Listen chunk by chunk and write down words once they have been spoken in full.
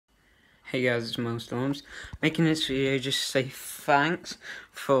Hey guys, it's Millstorms. Making this video just to say thanks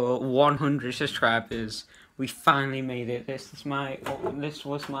for 100 subscribers. We finally made it. This was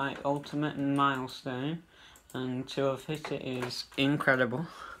my ultimate milestone, and to have hit it is incredible.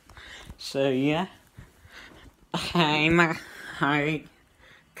 So yeah, hi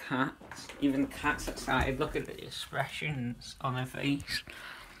cats. Even cats excited. Look at the expressions on their face.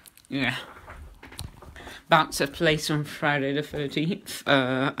 Yeah. About to play some Friday the 13th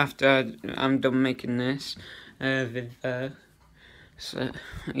after I'm done making this video. So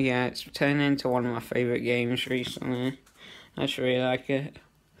yeah, it's turned into one of my favourite games recently. I just really like it.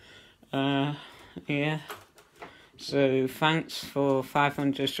 Yeah. So thanks for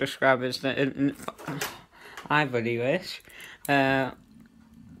 500 subscribers. I really wish.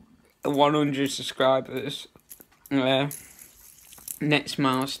 100 subscribers. Next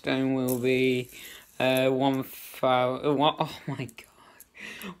milestone will be 1,000. Oh my god,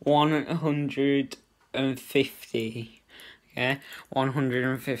 150. Yeah,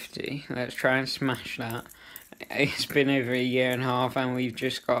 150. Let's try and smash that. It's been over a year and a half, and we've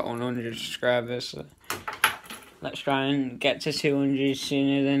just got 100 subscribers. So let's try and get to 200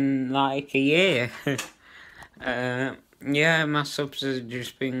 sooner than like a year. Yeah, my subs have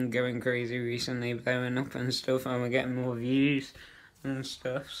just been going crazy recently, blowing up and stuff, and we're getting more views and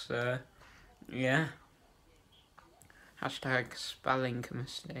stuff, so yeah. Hashtag spelling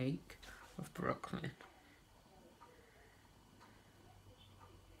mistake of Brooklyn.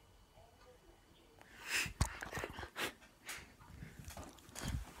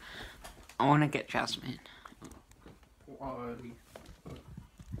 I want to get Jasmine. Why?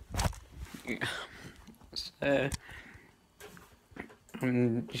 Yeah. So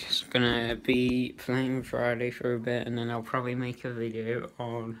I'm just gonna be playing Friday for a bit, and then I'll probably make a video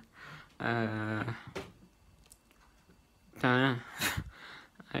on I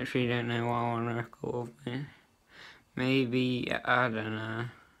actually don't know what I want to record. Maybe, I don't know,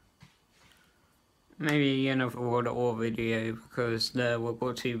 maybe another World at War video, because the World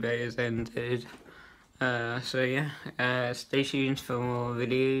War II betas ended. So yeah, stay tuned for more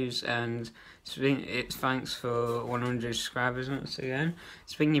videos, and it's thanks for 100 subscribers once again.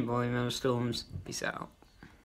 It's been your boy Millstorms. Peace out.